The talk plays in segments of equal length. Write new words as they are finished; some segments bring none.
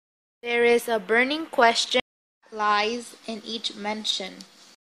There is a burning question that lies in each mention.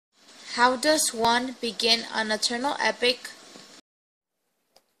 How does one begin an eternal epic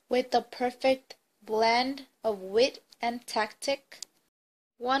with a perfect blend of wit and tactic?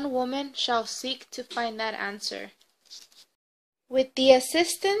 One woman shall seek to find that answer with the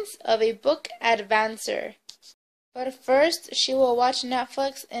assistance of a book advancer. But first she will watch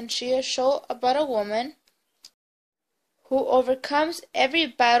Netflix and see a show about a woman who overcomes every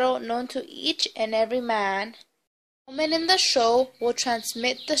battle known to each and every man. The woman in the show will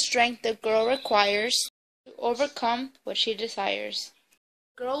transmit the strength the girl requires to overcome what she desires.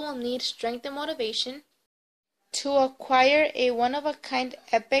 The girl will need strength and motivation to acquire a one-of-a-kind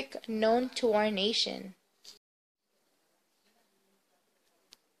epic known to our nation.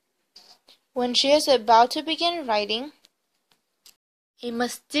 When she is about to begin writing, a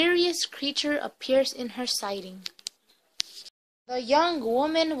mysterious creature appears in her sighting. The young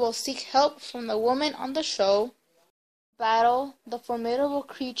woman will seek help from the woman on the show, battle the formidable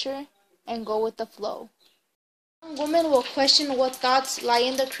creature, and go with the flow. The young woman will question what thoughts lie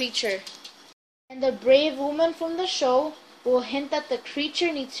in the creature, and the brave woman from the show will hint that the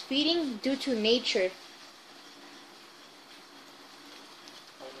creature needs feeding due to nature.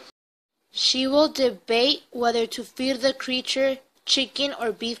 She will debate whether to feed the creature chicken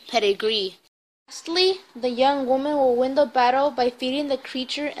or beef pedigree. Lastly, the young woman will win the battle by feeding the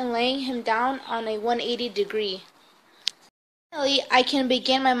creature and laying him down on a 180 degree. Finally, I can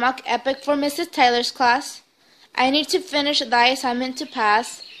begin my mock epic for Mrs. Tyler's class. I need to finish thy assignment to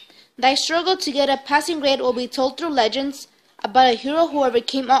pass. Thy struggle to get a passing grade will be told through legends about a hero who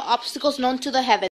overcame all obstacles known to the heavens.